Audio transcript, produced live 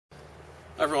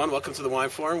Hi everyone, welcome to the Wine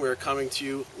Forum. We're coming to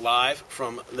you live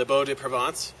from Ribotot de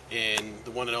Provence in the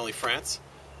one and only France.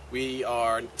 We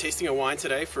are tasting a wine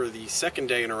today for the second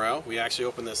day in a row. We actually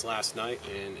opened this last night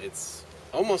and it's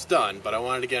almost done, but I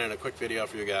wanted to get in a quick video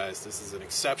for you guys. This is an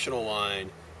exceptional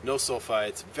wine, no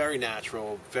sulfites, very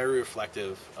natural, very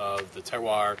reflective of the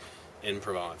terroir in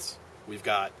Provence. We've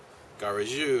got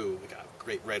garajou, we've got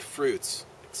great red fruits,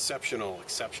 exceptional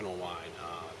wine.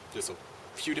 There's a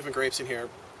few different grapes in here.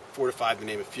 4 to 5 to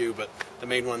name a few, but the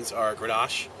main ones are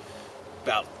Grenache,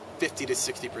 about 50 to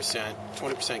 60%,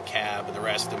 20% Cab, and the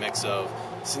rest a mix of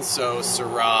Cinsault,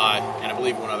 Syrah, and I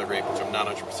believe one other grape, which I'm not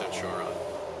 100% sure on.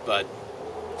 But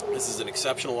this is an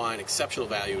exceptional wine, exceptional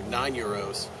value,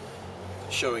 €9,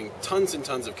 showing tons and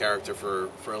tons of character for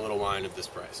a little wine of this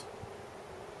price.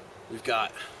 We've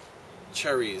got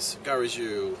cherries,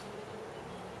 garajou,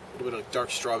 a little bit of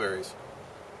dark strawberries.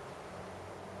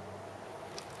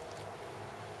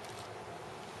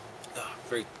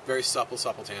 Very supple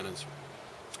tannins.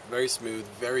 Very smooth,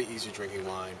 very easy drinking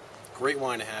wine. Great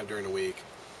wine to have during the week.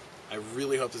 I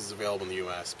really hope this is available in the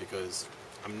U.S. because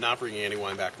I'm not bringing any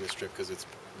wine back on this trip because it's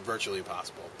virtually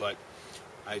impossible. But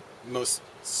I am most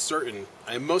certain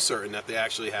that they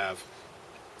actually have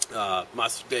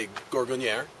Soufre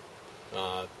Gourgonnier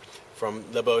from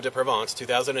Ribotot de Provence,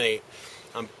 2008.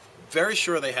 I'm very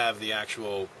sure they have the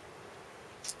actual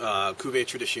Cuvée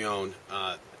Tradition.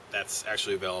 That's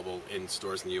actually available in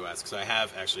stores in the U.S. because I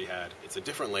have actually had. It's a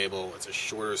different label. It's a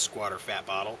shorter, squatter, fat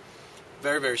bottle.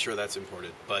 Very sure that's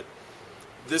imported. But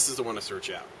this is the one to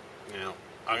search out. Now,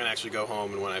 I'm going to actually go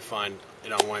home, and when I find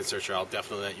it on Wine Searcher, I'll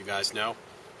definitely let you guys know.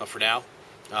 But for now,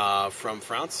 from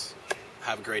France,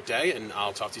 have a great day, and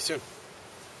I'll talk to you soon.